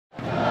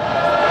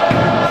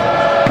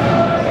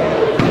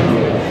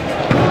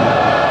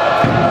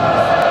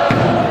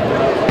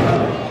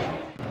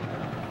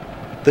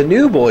The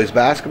new boys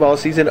basketball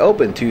season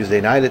opened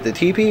Tuesday night at the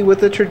teepee with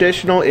the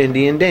traditional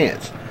Indian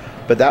dance,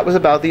 but that was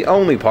about the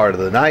only part of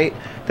the night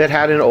that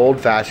had an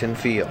old-fashioned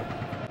feel.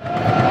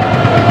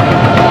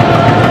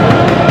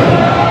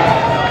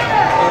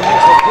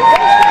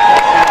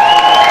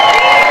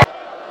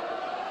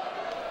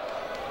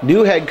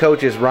 New head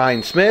coaches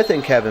Ryan Smith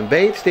and Kevin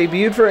Bates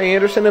debuted for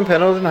Anderson and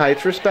Pendleton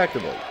Heights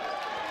respectively.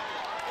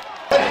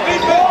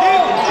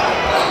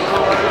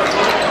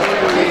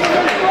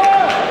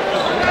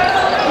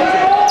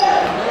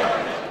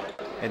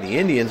 And the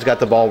Indians got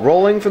the ball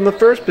rolling from the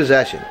first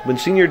possession when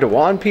senior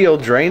DeJuan Peel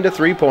drained a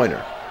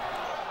three-pointer.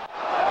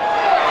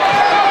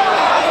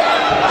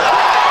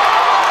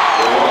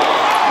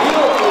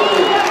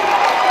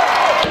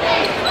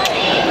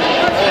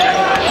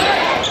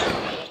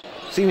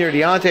 Senior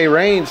Deontay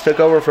Raines took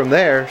over from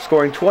there,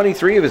 scoring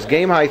 23 of his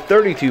game-high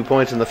 32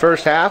 points in the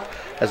first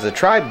half as the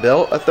Tribe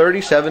built a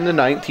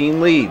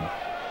 37-19 lead.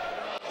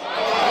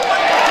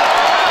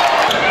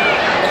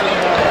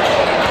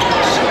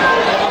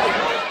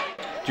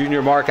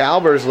 Junior Mark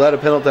Albers led a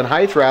Pendleton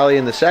Heights rally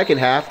in the second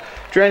half,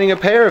 draining a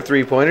pair of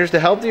three-pointers to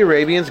help the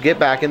Arabians get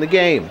back in the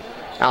game.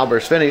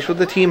 Albers finished with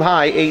the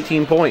team-high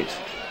 18 points.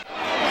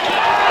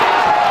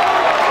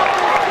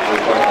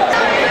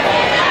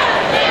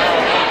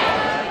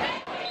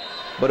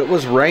 But it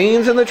was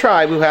Raines and the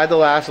Tribe who had the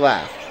last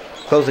laugh,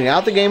 closing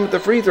out the game at the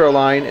free throw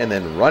line and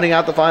then running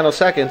out the final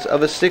seconds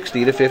of a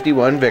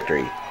 60-51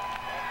 victory. I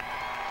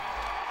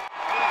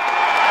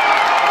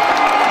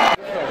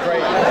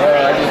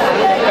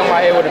just come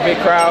out here with a big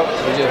crowd.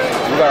 We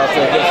got off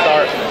to a good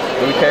start,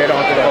 and we carried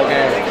on through the whole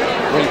game.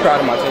 Really proud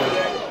of my team.